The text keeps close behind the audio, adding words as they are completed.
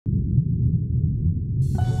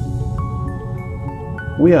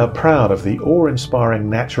We are proud of the awe-inspiring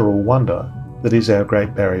natural wonder that is our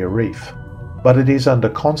Great Barrier Reef, but it is under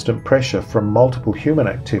constant pressure from multiple human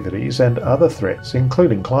activities and other threats,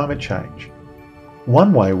 including climate change.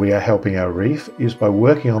 One way we are helping our reef is by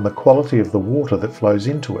working on the quality of the water that flows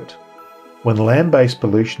into it. When land-based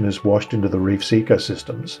pollution is washed into the reef's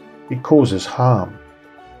ecosystems, it causes harm.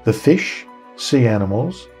 The fish, sea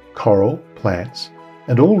animals, coral, plants,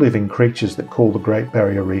 and all living creatures that call the Great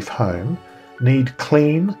Barrier Reef home need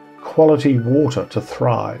clean, quality water to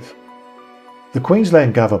thrive. The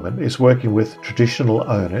Queensland Government is working with traditional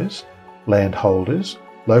owners, landholders,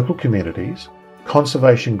 local communities,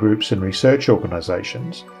 conservation groups and research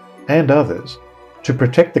organisations, and others to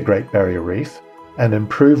protect the Great Barrier Reef and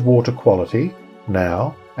improve water quality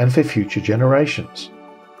now and for future generations.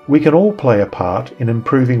 We can all play a part in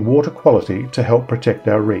improving water quality to help protect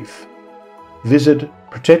our reef. Visit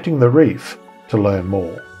Protecting the Reef to learn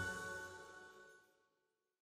more.